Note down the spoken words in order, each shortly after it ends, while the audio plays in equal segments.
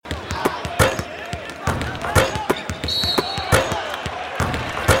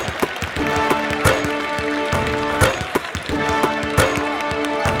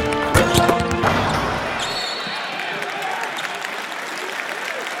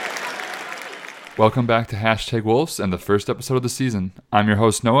Welcome back to Hashtag Wolves and the first episode of the season. I'm your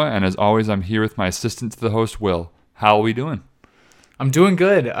host, Noah, and as always, I'm here with my assistant to the host, Will. How are we doing? I'm doing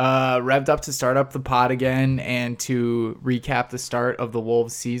good. Revved up to start up the pod again and to recap the start of the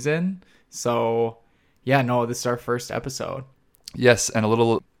Wolves season. So, yeah, Noah, this is our first episode. Yes, and a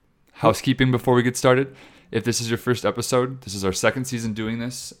little housekeeping before we get started. If this is your first episode, this is our second season doing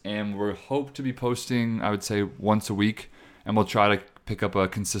this, and we hope to be posting, I would say, once a week, and we'll try to pick up a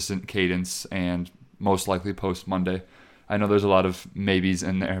consistent cadence and most likely post Monday. I know there's a lot of maybes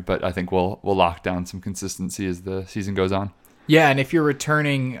in there, but I think we'll lock down some consistency as the season goes on. Yeah, and if you're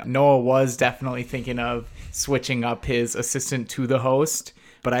returning, Noah was definitely thinking of switching up his assistant to the host,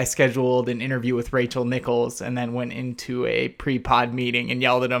 but I scheduled an interview with Rachel Nichols and then went into a pre-pod meeting and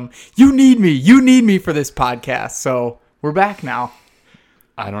yelled at him, you need me for this podcast. So we're back now.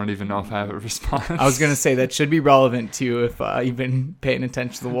 I don't even know if I have a response. I was going to say that should be relevant to you if you've been paying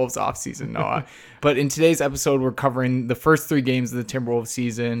attention to the Wolves offseason, Noah. But in today's episode, we're covering the first three games of the Timberwolves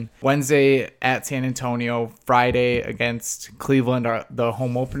season. Wednesday at San Antonio, Friday against Cleveland, the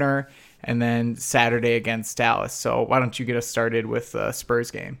home opener, and then Saturday against Dallas. So why don't you get us started with the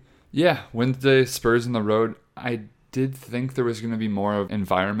Spurs game? Yeah, Wednesday, Spurs on the road. I did think there was going to be more of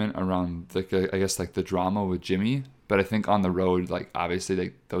environment around, the drama with Jimmy. But I think on the road,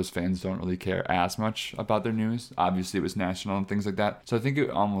 obviously, those fans don't really care as much about their news. Obviously, it was national and things like that. So I think it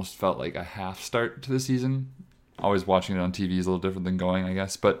almost felt like a half start to the season. Always watching it on TV is a little different than going, I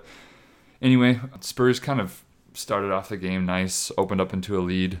guess. But anyway, Spurs kind of started off the game nice, opened up into a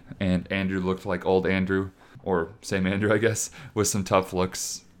lead, and Andrew looked like old Andrew, or same Andrew, I guess, with some tough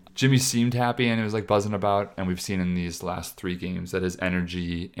looks. Jimmy seemed happy and it was buzzing about, and we've seen in these last three games that his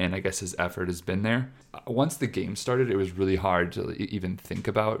energy and I guess his effort has been there. Once the game started, it was really hard to even think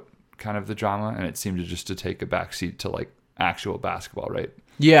about kind of the drama, and it seemed to take a backseat to actual basketball, right?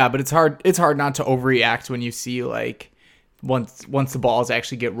 Yeah, but it's hard not to overreact when you see once the balls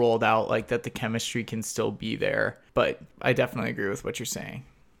actually get rolled out, that the chemistry can still be there. But I definitely agree with what you're saying.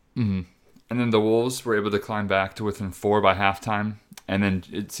 Mm-hmm. And then the Wolves were able to climb back to within 4 by halftime. And then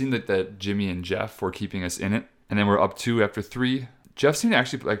it seemed that Jimmy and Jeff were keeping us in it. And then we're up 2 after 3. Jeff seemed to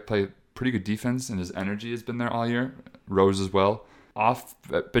actually play pretty good defense, and his energy has been there all year. Rose as well.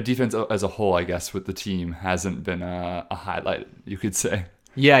 But defense as a whole, I guess, with the team hasn't been a highlight, you could say.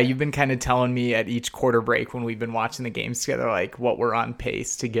 Yeah, you've been kind of telling me at each quarter break when we've been watching the games together, what we're on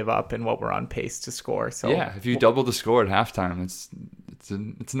pace to give up and what we're on pace to score. So yeah, if you double the score at halftime,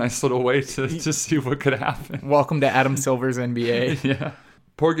 it's a nice little way to see what could happen. Welcome to Adam Silver's NBA. Yeah.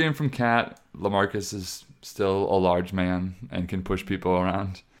 Poor game from Cat. LaMarcus is still a large man and can push people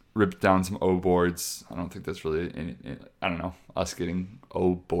around. Ripped down some O boards. I don't think that's really, us getting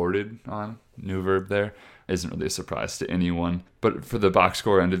O boarded on. New verb there. Isn't really a surprise to anyone. But for the box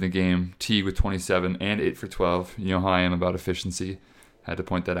score end of the game, Teague with 27 and 8 for 12. You know how I am about efficiency. Had to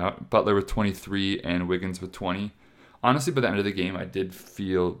point that out. Butler with 23 and Wiggins with 20. Honestly, by the end of the game, I did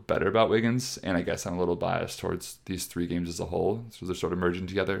feel better about Wiggins, and I guess I'm a little biased towards these 3 games as a whole. So they're sort of merging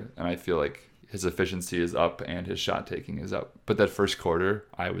together, and I feel like his efficiency is up and his shot taking is up. But that first quarter,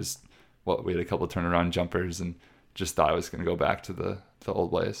 we had a couple of turnaround jumpers and just thought I was going to go back to the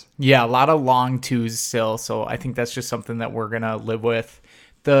old ways. Yeah, a lot of long twos still, so I think that's just something that we're going to live with.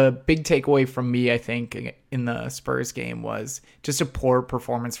 The big takeaway from me, I think, in the Spurs game was just a poor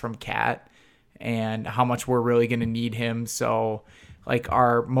performance from Cat and how much we're really going to need him. So,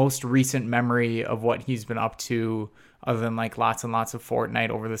 our most recent memory of what he's been up to, other than lots and lots of Fortnite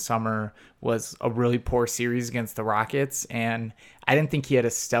over the summer, was a really poor series against the Rockets. And I didn't think he had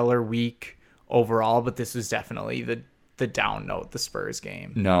a stellar week overall, but this was definitely the down note, the Spurs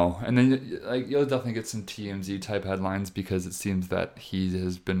game. No, and then you'll definitely get some TMZ type headlines because it seems that he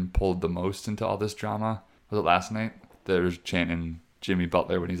has been pulled the most into all this drama. Was it last night? There's chanting Jimmy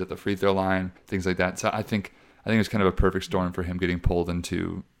Butler when he's at the free throw line, things like that. So I think it's kind of a perfect storm for him getting pulled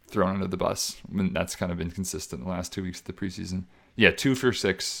into, thrown under the bus. I mean, that's kind of been consistent the last 2 weeks of the preseason. Yeah, 2 for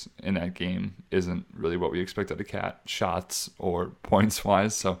 6 in that game isn't really what we expected of Cat, shots or points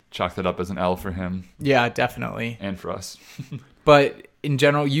wise. So chalk that up as an L for him. Yeah, definitely. And for us. But in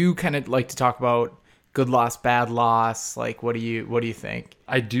general, you kind of like to talk about good loss, bad loss. What do you think?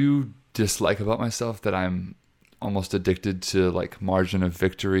 I do dislike about myself that I'm almost addicted to margin of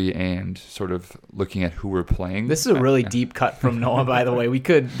victory and sort of looking at who we're playing. This is a really deep cut from Noah, by the way.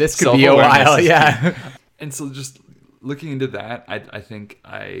 This could be a while, yeah. And so just looking into that, I think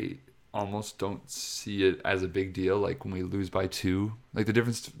I almost don't see it as a big deal. When we lose by 2, the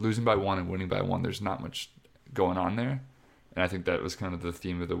difference losing by 1 and winning by 1, there's not much going on there. And I think that was kind of the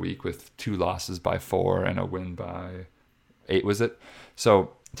theme of the week with 2 losses by 4 and a win by 8 was it?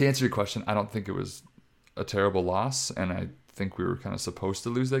 So to answer your question, I don't think it was a terrible loss, and I think we were kind of supposed to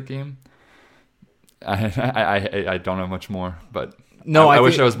lose that game. I don't know much more, but no, I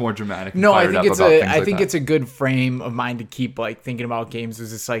wish I was more dramatic. No, I think it's a good frame of mind to keep like thinking about games.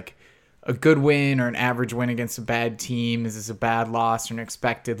 Is this like a good win or an average win against a bad team? Is this a bad loss or an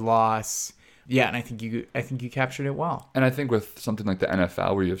expected loss? Yeah, and I think you captured it well. And I think with something like the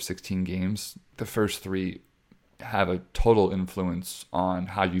NFL where you have 16 games, the first 3 have a total influence on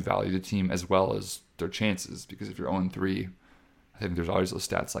how you value the team as well as their chances. Because if you're 0-3, I think there's always those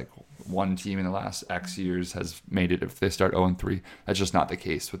stats like one team in the last X years has made it if they start 0-3. That's just not the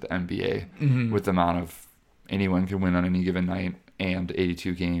case with the NBA. With the amount of anyone can win on any given night and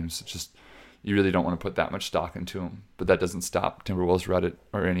 82 games. It's just you really don't want to put that much stock into them. But that doesn't stop Timberwolves Reddit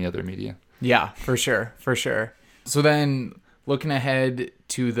or any other media. Yeah, for sure. So then looking ahead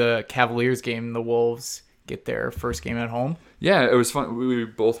to the Cavaliers game, the Wolves get their first game at home. Yeah, it was fun. We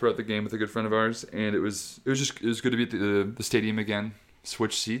both were at the game with a good friend of ours, and it was good to be at the stadium again.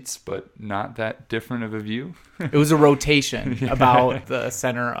 Switch seats, but not that different of a view. It was a rotation about the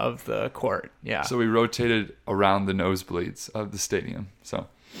center of the court. Yeah. So we rotated around the nosebleeds of the stadium. So,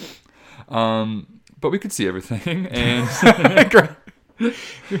 but we could see everything, and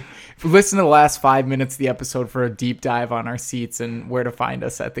listen to the last 5 minutes of the episode for a deep dive on our seats and where to find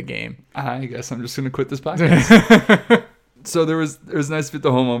us at the game. I guess I'm just going to quit this podcast. So it was nice to be at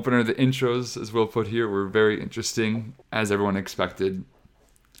the home opener. The intros, as Will put here, were very interesting, as everyone expected.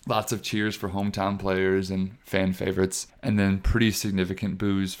 Lots of cheers for hometown players and fan favorites, and then pretty significant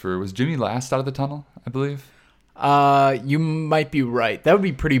boos for, was Jimmy last out of the tunnel, I believe? You might be right. That would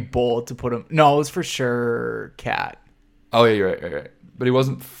be pretty bold to put him. No, it was for sure Cat. Oh, yeah, you're right. But he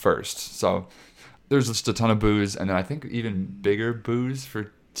wasn't first, so there's just a ton of boos, and then I think even bigger boos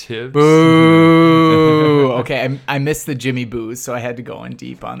for Tibbs. Boo! Okay, I missed the Jimmy boos, so I had to go in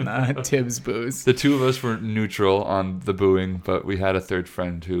deep on the Tibbs boos. The two of us were neutral on the booing, but we had a third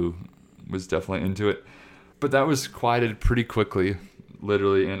friend who was definitely into it. But that was quieted pretty quickly,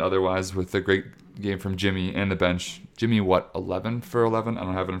 literally and otherwise, with a great game from Jimmy and the bench. Jimmy, 11 for 11? I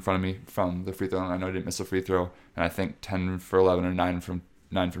don't have it in front of me from the free throw line. I know he didn't miss a free throw. And I think 10 for 11 or 9 from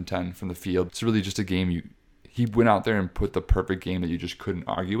 10 from the field. It's really just a game he went out there and put the perfect game that you just couldn't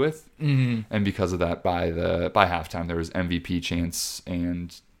argue with. Mm-hmm. And because of that, by halftime, there was MVP chants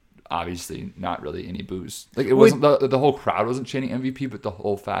and obviously not really any boos. Like it wasn't the whole crowd wasn't chanting MVP, but the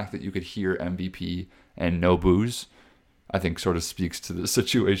whole fact that you could hear MVP and no boos, I think sort of speaks to the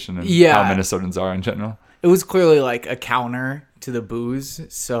situation and how Minnesotans are in general. It was clearly like a counter to the boos,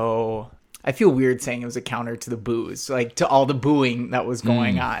 so I feel weird saying it was a counter to the booze, like to all the booing that was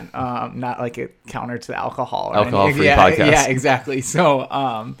going on, not like a counter to the alcohol. Alcohol-free podcast. Yeah, exactly.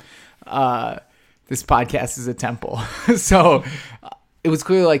 So this podcast is a temple. So it was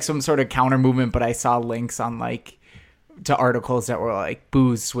clearly like some sort of counter movement, but I saw links on to articles that were like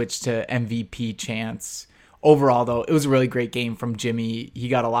booze switched to MVP chants. Overall, though, it was a really great game from Jimmy. He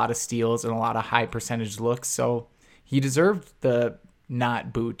got a lot of steals and a lot of high percentage looks, so he deserved the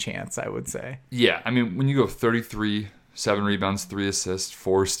not boo chance, I would say. Yeah, I mean, when you go 33, 7 rebounds, 3 assists,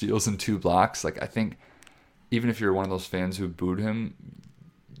 4 steals, and 2 blocks, I think even if you're one of those fans who booed him,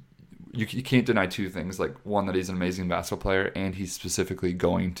 you can't deny 2 things. One, that he's an amazing basketball player, and he's specifically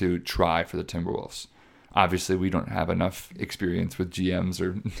going to try for the Timberwolves. Obviously, we don't have enough experience with GMs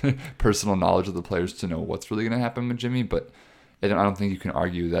or personal knowledge of the players to know what's really going to happen with Jimmy, but I don't think you can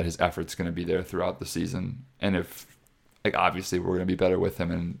argue that his effort's going to be there throughout the season. And if obviously we're going to be better with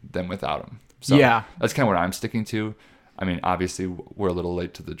him than without him. So yeah, that's kind of what I'm sticking to. I mean, obviously we're a little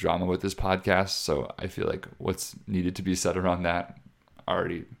late to the drama with this podcast, so I feel like what's needed to be said around that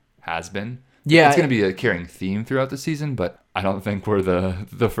already has been. Yeah, it's going to be a carrying theme throughout the season, but I don't think we're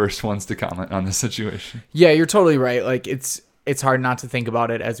the first ones to comment on the situation. Yeah, you're totally right. It's hard not to think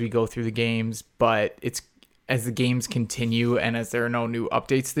about it as we go through the games, but as the games continue and as there are no new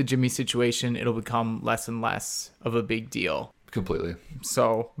updates to the Jimmy situation, it'll become less and less of a big deal. Completely.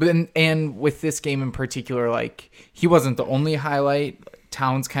 So, and with this game in particular, he wasn't the only highlight.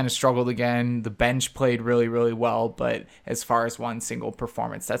 Towns kind of struggled again. The bench played really, really well, but as far as one single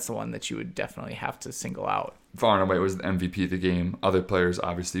performance, that's the one that you would definitely have to single out. Far and away was the MVP of the game. Other players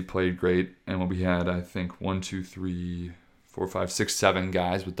obviously played great, and when we had, I think, 1, 2, 3, 4, 5, 6, 7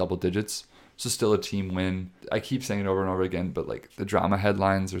 guys with double digits. So still a team win. I keep saying it over and over again, but the drama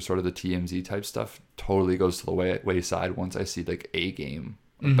headlines or sort of the TMZ type stuff totally goes to the wayside once I see a game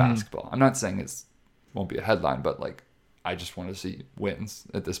of basketball. I'm not saying it won't be a headline, but I just want to see wins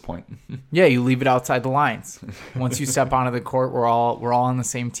at this point. Yeah, you leave it outside the lines. Once you step onto the court, we're all on the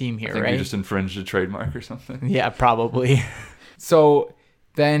same team here, I think right? you just infringed a trademark or something. Yeah, probably. So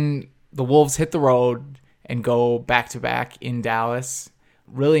then the Wolves hit the road and go back-to-back in Dallas.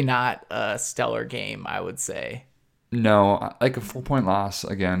 Really not a stellar game, I would say. No, like a 4-point loss,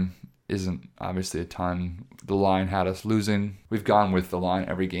 again, isn't obviously a ton. The line had us losing. We've gone with the line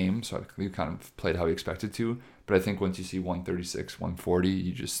every game, so we've kind of played how we expected to. But I think once you see 136, 140,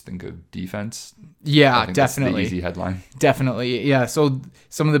 you just think of defense. Yeah, I think definitely. That's the easy headline. Definitely. Yeah. So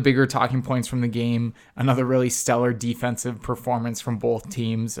some of the bigger talking points from the game, another really stellar defensive performance from both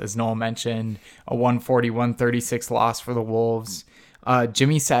teams, as Noel mentioned, a 140-136 loss for the Wolves.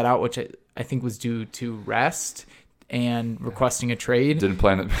 Jimmy sat out, which I think was due to rest and requesting a trade. Didn't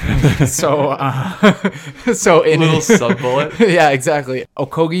plan it. So in little sub bullet. Yeah, exactly.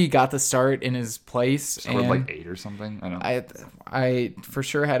 Okogie got the start in his place. Scored like 8 or something. I don't know. I for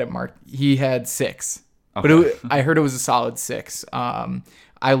sure had it marked. He had 6, Okay. but I heard it was a solid 6.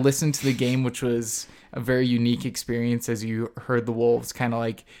 I listened to the game, which was a very unique experience, as you heard the Wolves kind of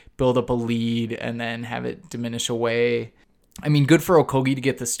like build up a lead and then have it diminish away. I mean, good for Okogie to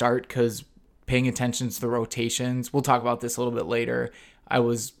get the start because paying attention to the rotations. We'll talk about this a little bit later. I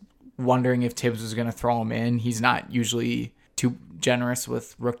was wondering if Tibbs was going to throw him in. He's not usually too generous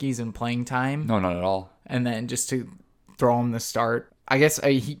with rookies and playing time. No, not at all. And then just to throw him the start. I guess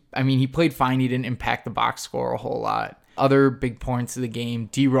he played fine. He didn't impact the box score a whole lot. Other big points of the game,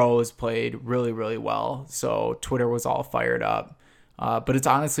 D Rose played really, really well. So Twitter was all fired up. But it's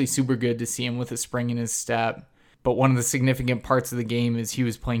honestly super good to see him with a spring in his step. But one of the significant parts of the game is he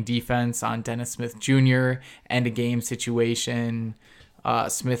was playing defense on Dennis Smith Jr. and a game situation.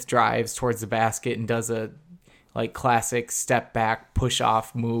 Smith drives towards the basket and does a classic step back push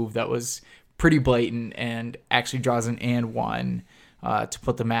off move that was pretty blatant and actually draws an and one to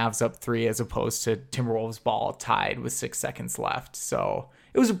put the Mavs up 3 as opposed to Timberwolves ball tied with 6 seconds left. So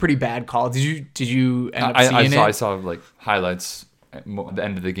it was a pretty bad call. Did you end up seeing it? I saw like highlights at the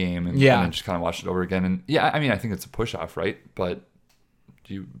end of the game and then just kind of watched it over again. And yeah, I mean, I think it's a push off, right? But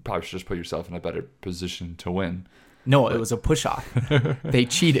you probably should just put yourself in a better position to win. No, it was a push off. They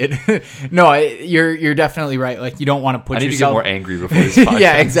cheated. No, you're definitely right. Like, you don't want to put yourself. I need to get more angry before this podcast.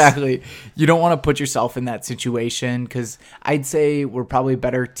 Yeah, exactly. You don't want to put yourself in that situation because I'd say we're probably a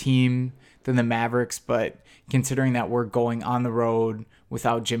better team than the Mavericks, but considering that we're going on the road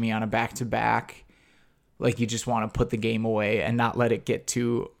without Jimmy on a back-to-back, like, you just want to put the game away and not let it get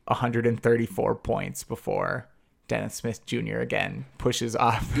to 134 points before Dennis Smith Jr. again pushes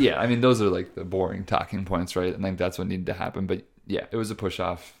off. Yeah, I mean, those are like the boring talking points, right? And like that's what needed to happen. But yeah, it was a push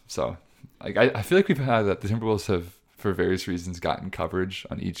off. So like I feel like we've had that the Timberwolves have, for various reasons, gotten coverage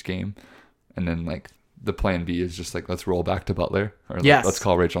on each game. And then like the plan B is just like, let's roll back to Butler, or let's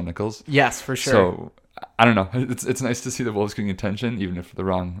call Rachel Nichols. Yes, for sure. So I don't know. It's nice to see the Wolves getting attention, even if for the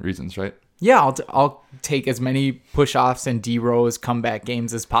wrong reasons, right? Yeah, I'll take as many push-offs and D-Rose comeback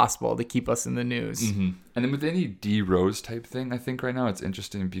games as possible to keep us in the news. Mm-hmm. And then with any D-Rose type thing, I think right now it's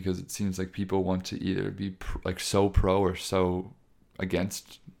interesting because it seems like people want to either be so pro or so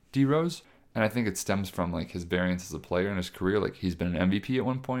against D-Rose. And I think it stems from like his variance as a player in his career. Like, he's been an MVP at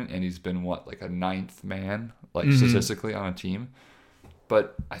one point, and he's been like a 9th man, like statistically on a team.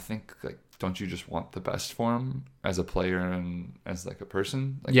 But I think like, don't you just want the best for him as a player and as like a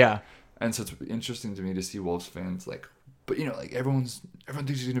person? Like, yeah. And so it's interesting to me to see Wolves fans like, but you know, like everyone thinks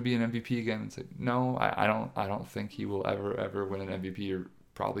he's going to be an MVP again. It's like, no, I don't think he will ever win an MVP or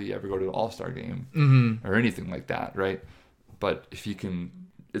probably ever go to an All-Star game or anything like that, right? But if he can,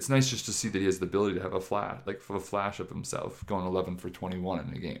 it's nice just to see that he has the ability to have a flash of himself going 11 for 21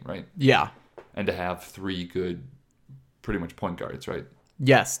 in a game, right? Yeah. And to have 3 good, pretty much point guards, right?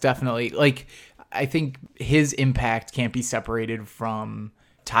 Yes, definitely. Like, I think his impact can't be separated from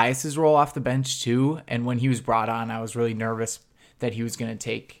Tyus's role off the bench too. And when he was brought on, I was really nervous that he was going to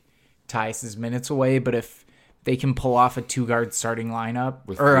take Tyus's minutes away. But if they can pull off a 2-guard starting lineup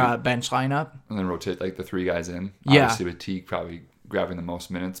or a bench lineup, and then rotate like the 3 guys in, yeah. Obviously with Teague probably grabbing the most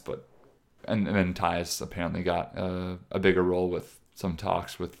minutes, but and then Tyus apparently got a bigger role with some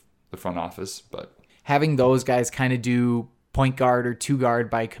talks with the front office. But having those guys kind of do point guard or 2-guard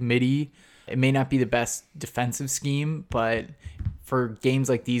by committee, it may not be the best defensive scheme, but for games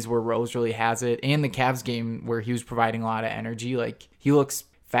like these where Rose really has it, and the Cavs game where he was providing a lot of energy, like, he looks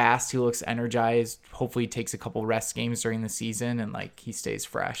fast, he looks energized. Hopefully he takes a couple rest games during the season and like he stays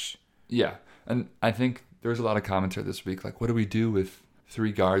fresh. Yeah. And I think there was a lot of commentary this week, like, what do we do with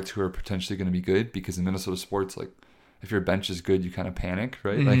 3 guards who are potentially going to be good? Because in Minnesota sports, like, if your bench is good, you kind of panic,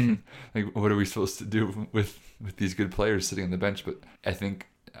 right? Like what are we supposed to do with these good players sitting on the bench? But I think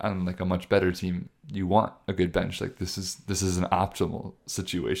on like a much better team, you want a good bench. Like this is an optimal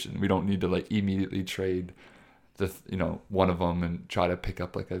situation. We don't need to like immediately trade one of them and try to pick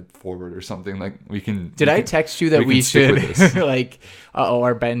up like a forward or something. Like we can. Did I text you that we should like,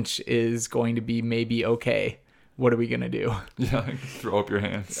 our bench is going to be maybe okay. What are we gonna do? Yeah, like, throw up your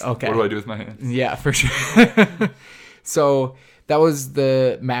hands. Okay. What do I do with my hands? Yeah, for sure. So that was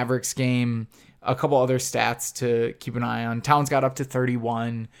the Mavericks game. A couple other stats to keep an eye on. Towns got up to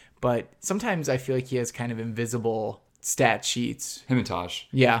 31, but sometimes I feel like he has kind of invisible stat sheets. Him and Tosh.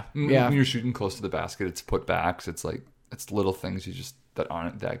 Yeah. When you're shooting close to the basket, it's putbacks. It's like it's little things that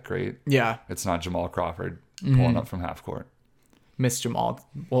aren't that great. Yeah. It's not Jamal Crawford pulling up from half court. Miss Jamal.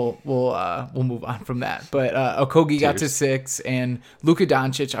 We'll move on from that. But Okogie got to 6, and Luka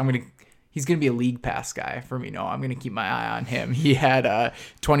Doncic, he's gonna be a league pass guy for me. No, I'm gonna keep my eye on him. He had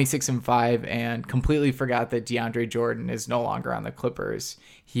 26 and 5, and completely forgot that DeAndre Jordan is no longer on the Clippers.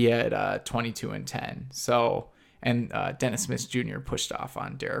 He had 22 and 10. So, and Dennis Smith Jr. pushed off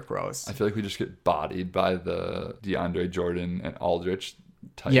on Derrick Rose. I feel like we just get bodied by the DeAndre Jordan and Aldrich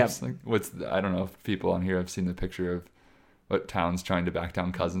types. Yep. Like I don't know if people on here have seen the picture of what Towns trying to back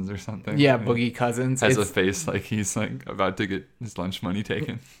down Cousins or something. Yeah, Boogie Cousins has a face like he's like about to get his lunch money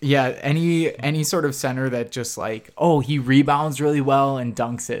taken. Yeah, any sort of center that just like, oh, he rebounds really well and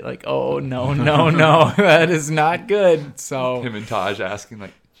dunks it. Like, oh no, that is not good. So him and Taj asking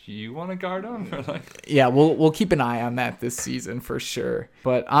like, do you want to guard him? Or like, yeah, we'll keep an eye on that this season for sure.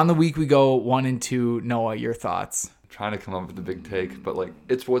 But on the week we go 1-2. Noah, your thoughts? I'm trying to come up with a big take, but like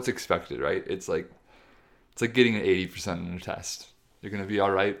it's what's expected, right? It's like getting an 80% in a test. You're going to be all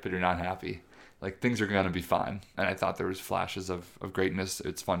right, but you're not happy. Like, things are going to be fine. And I thought there was flashes of greatness.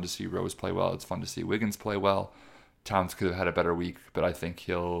 It's fun to see Rose play well. It's fun to see Wiggins play well. Towns could have had a better week, but I think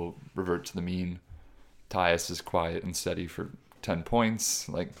he'll revert to the mean. Tyus is quiet and steady for 10 points.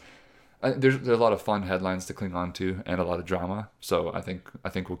 Like, there's a lot of fun headlines to cling on to and a lot of drama. So I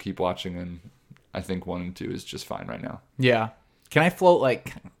think we'll keep watching, and I think 1-2 is just fine right now. Yeah. Can I float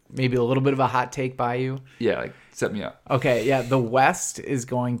like maybe a little bit of a hot take by you? Yeah, like set me up. Okay, yeah. The West is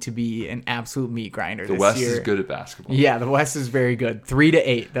going to be an absolute meat grinder this year. The West is good at basketball. Yeah, the West is very good.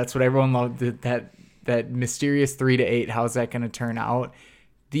 3-8. That's what everyone loved. That mysterious 3-8. How's that going to turn out?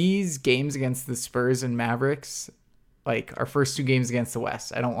 These games against the Spurs and Mavericks, like our first 2 games against the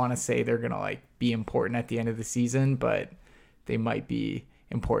West, I don't want to say they're going to like be important at the end of the season, but they might be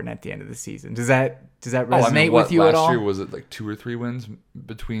important at the end of the season. Does that resonate with you at all? Last year, was it like 2 or 3 wins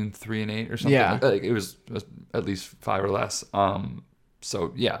between 3 and 8 or something? Yeah. Like it was at least 5 or less.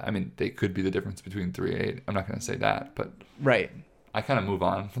 So yeah, I mean, they could be the difference between 3 and 8. I'm not going to say that, but right. I kind of move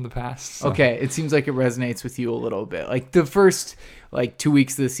on from the past. So. Okay, it seems like it resonates with you a little bit. Like the first 2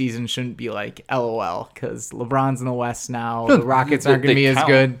 weeks of the season shouldn't be like LOL because LeBron's in the West now. The Rockets aren't going to be as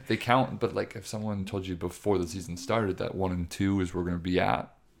good. They count, but like if someone told you before the season started that 1-2 is where we're going to be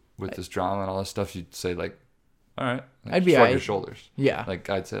at with this drama and all this stuff, you'd say like, all right, like, I'd be shrug your shoulders. Yeah, like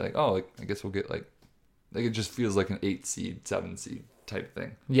I'd say like, oh, like I guess we'll get like it just feels like an 8 seed, 7 seed type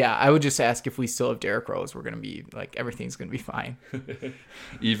thing. Yeah, I would just ask if we still have Derrick Rose, we're going to be like everything's going to be fine.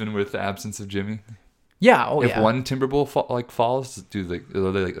 Even with the absence of Jimmy? Yeah, if one Timberwolf falls,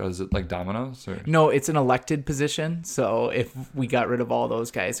 is it like dominoes? Or? No, it's an elected position. So if we got rid of all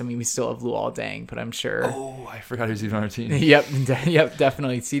those guys, I mean, we still have Luol Deng, but I'm sure. Oh, I forgot he was even on our team. Yep,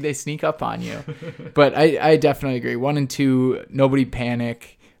 definitely. See, they sneak up on you. But I definitely agree. 1-2, nobody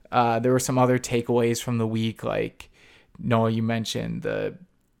panic. There were some other takeaways from the week, like Noah, you mentioned the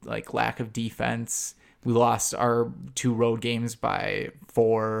lack of defense. We lost our 2 road games by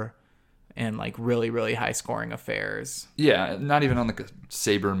 4. And really, really high scoring affairs. Yeah, not even on a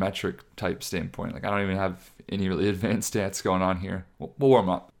sabermetric type standpoint. Like I don't even have any really advanced stats going on here. We'll warm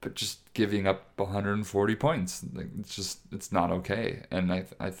up, but just giving up 140 points, like it's not okay. And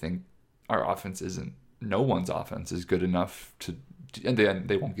I think our offense no one's offense is good enough to, and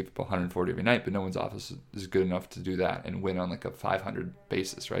they won't give up 140 every night, but no one's offense is good enough to do that and win on like a 500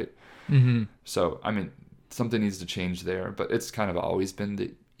 basis, right? Mm-hmm. So I mean, something needs to change there, but it's kind of always been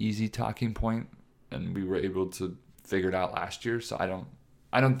the easy talking point, and we were able to figure it out last year. So I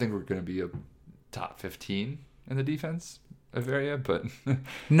don't think we're going to be a top 15 in the defense area, but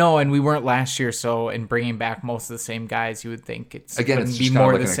no, and we weren't last year. So in bringing back most of the same guys, you would think it's just be kind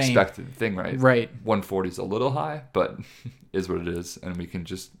more of like the an same expected thing, right? Right. 140 is a little high, but is what it is, and we can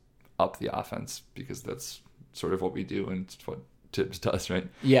just up the offense because that's sort of what we do, and it's what Tibbs does, right?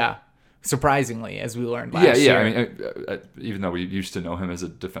 Yeah. Surprisingly, as we learned last year. Yeah. I mean, even though we used to know him as a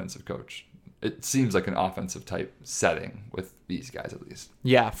defensive coach, it seems like an offensive type setting with these guys at least.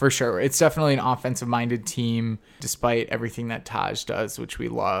 Yeah, for sure. It's definitely an offensive minded team, despite everything that Taj does, which we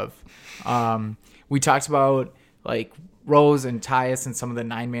love. We talked about like Rose and Tyus and some of the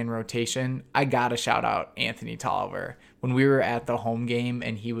 9-man rotation. I gotta shout out Anthony Tolliver. When we were at the home game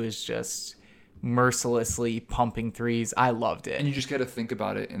and he was just mercilessly pumping threes, I loved it. And you just got to think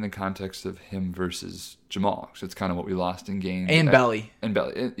about it in the context of him versus Jamal. So it's kind of what we lost in games. And Belly. And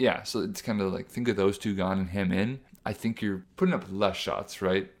Belly. Yeah, so it's kind of like, think of those two gone and him in. I think you're putting up less shots,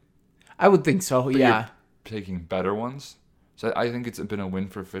 right? I would think so, But yeah. you're taking better ones. So I think it's been a win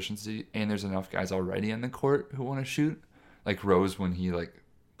for efficiency, and there's enough guys already in the court who want to shoot. Like Rose, when he like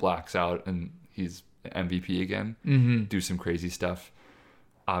blacks out and he's MVP again, do some crazy stuff.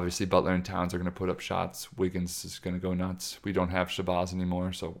 Obviously, Butler and Towns are going to put up shots. Wiggins is going to go nuts. We don't have Shabazz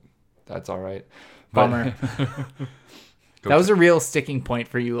anymore, so that's all right. Bummer. That was a real sticking point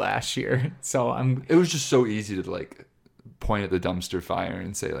for you last year. So It was just so easy to like point at the dumpster fire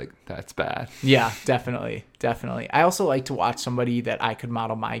and say like that's bad. Yeah, definitely. I also like to watch somebody that I could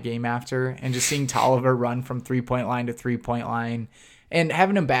model my game after, and just seeing Tolliver run from 3-point line to 3-point line and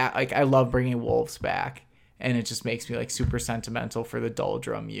having him back. Like, I love bringing Wolves back, and it just makes me like super sentimental for the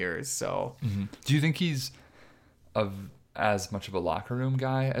doldrum years. So Do you think he's as much of a locker room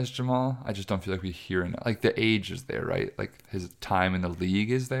guy as Jamal? I just don't feel like we hear enough. Like, the age is there, right? Like, his time in the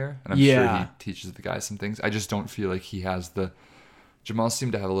league is there, and I'm sure he teaches the guys some things. I just don't feel like he has the. Jamal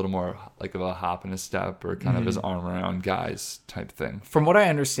seemed to have a little more like of a hop in his step, or kind of his arm around guys type thing. From what I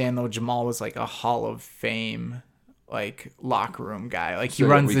understand, though, Jamal was like a Hall of Fame like locker room guy. Like, he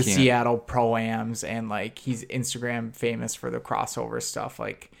runs the Seattle Pro-Ams, and like he's Instagram famous for the crossover stuff.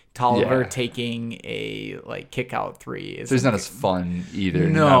 Like, Tolliver taking a like kick out three is. So he's not as fun either.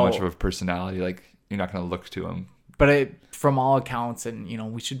 No. Not much of a personality. Like, you're not going to look to him. But from all accounts, and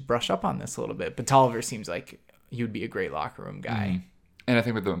we should brush up on this a little bit, but Tolliver seems like he would be a great locker room guy. And I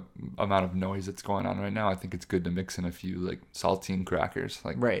think with the amount of noise that's going on right now, I think it's good to mix in a few like saltine crackers,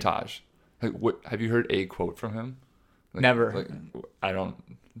 like Taj. Like, what have you heard a quote from him? Like, Never. Like, I don't.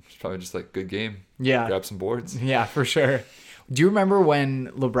 It's probably just like good game. Yeah. Grab some boards. Yeah, for sure. Do you remember when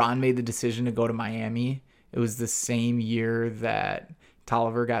LeBron made the decision to go to Miami? It was the same year that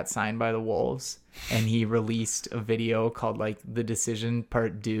Tolliver got signed by the Wolves, and he released a video called like The Decision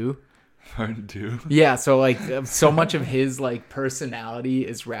Part 2. Part 2? Yeah, so like so much of his like personality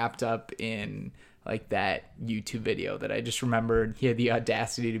is wrapped up in like that YouTube video that I just remembered. He had the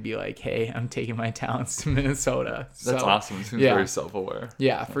audacity to be like, "Hey, I'm taking my talents to Minnesota." That's awesome. He seems very self-aware.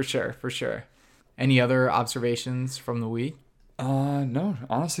 Yeah, for sure. Any other observations from the week? No,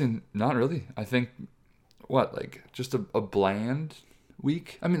 honestly, not really. I think just a bland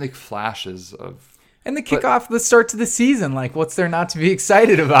week. I mean, like flashes of. And the kickoff, the start to the season. Like, what's there not to be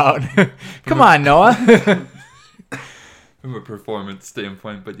excited about? Come on, Noah. From a performance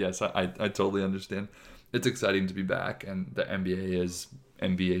standpoint, but yes, I totally understand. It's exciting to be back, and the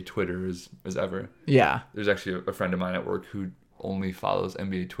NBA Twitter is as ever. Yeah. There's actually a friend of mine at work who only follows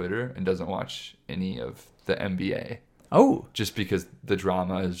NBA Twitter and doesn't watch any of the NBA. Oh. Just because the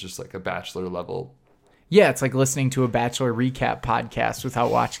drama is just like a Bachelor level. Yeah, it's like listening to a Bachelor recap podcast without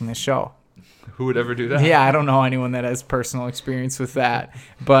watching the show. Who would ever do that? Yeah, I don't know anyone that has personal experience with that.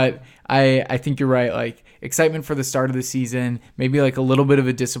 But I think you're right. Like, excitement for the start of the season, maybe like a little bit of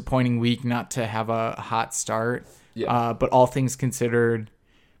a disappointing week not to have a hot start. Yeah. But all things considered,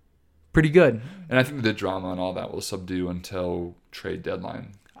 pretty good. And I think the drama and all that will subdue until trade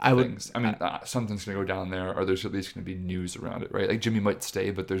deadline. Something's going to go down there, or there's at least going to be news around it, right? Like, Jimmy might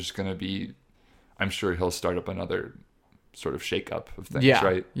stay, but there's going to be, I'm sure he'll start up another sort of shake-up of things,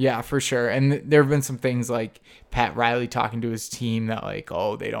 right? Yeah, for sure. And there have been some things like Pat Riley talking to his team that like,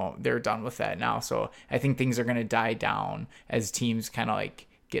 they're done with that now. So I think things are going to die down as teams kind of like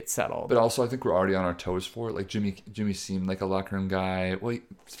get settled. But also, I think we're already on our toes for it. Like, Jimmy seemed like a locker room guy. Well, he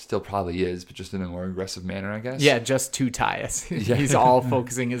still probably is, but just in a more aggressive manner, I guess. Yeah, just to Tyus. He's all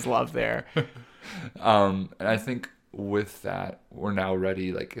focusing his love there. And I think with that, we're now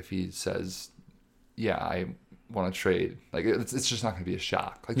ready. Like, if he says, yeah, I want to trade, like, it's just not going to be a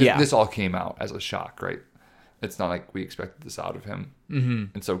shock. Like, this all came out as a shock, right? It's not like we expected this out of him. Mm-hmm.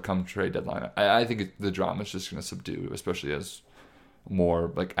 And so come trade deadline, I think the drama is just going to subdue, especially as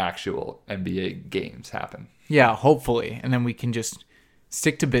more like actual NBA games happen. Yeah, hopefully. And then we can just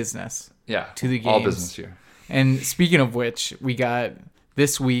stick to business. Yeah. To the games. All business here. And speaking of which, we got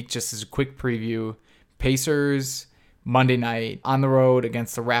this week, just as a quick preview, Pacers Monday night, on the road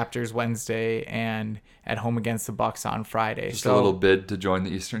against the Raptors Wednesday, and at home against the Bucks on Friday. Just a little bid to join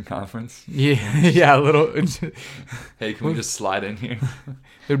the Eastern Conference. Yeah, a little. Hey, can we just slide in here?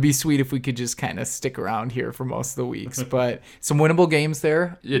 It would be sweet if we could just kind of stick around here for most of the weeks. But some winnable games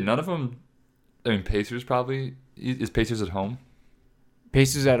there. Yeah, none of them. I mean, Pacers probably. Is Pacers at home?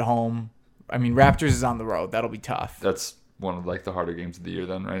 Pacers at home. I mean, Raptors is on the road. That'll be tough. That's one of like the harder games of the year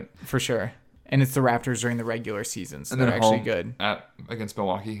then, right? For sure. And it's the Raptors during the regular season, so And they're then actually home good. against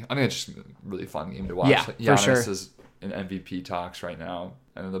Milwaukee. I think it's just a really fun game to watch. Yeah, Giannis for sure. is in MVP talks right now,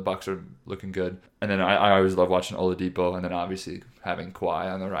 and then the Bucks are looking good. And then I always love watching Oladipo, and then obviously having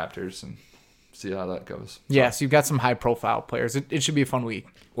Kawhi on the Raptors and see how that goes. Yeah, so you've got some high-profile players. It should be a fun week.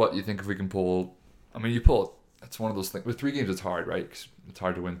 What you think if we can pull? I mean, you pull. It's one of those things. With 3 games, it's hard, right? 'Cause it's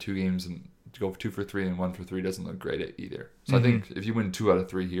hard to win 2 games and to go 2 for 3 and 1 for 3 doesn't look great at either. So I think if you win 2 out of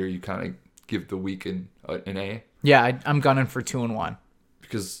 3 here, you kind of give the week an A. Yeah, I'm gunning for 2-1.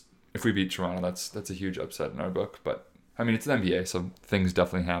 Because if we beat Toronto, that's a huge upset in our book. But I mean, it's an NBA, so things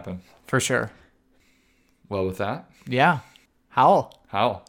definitely happen. For sure. Well, with that, Yeah. Howl. how?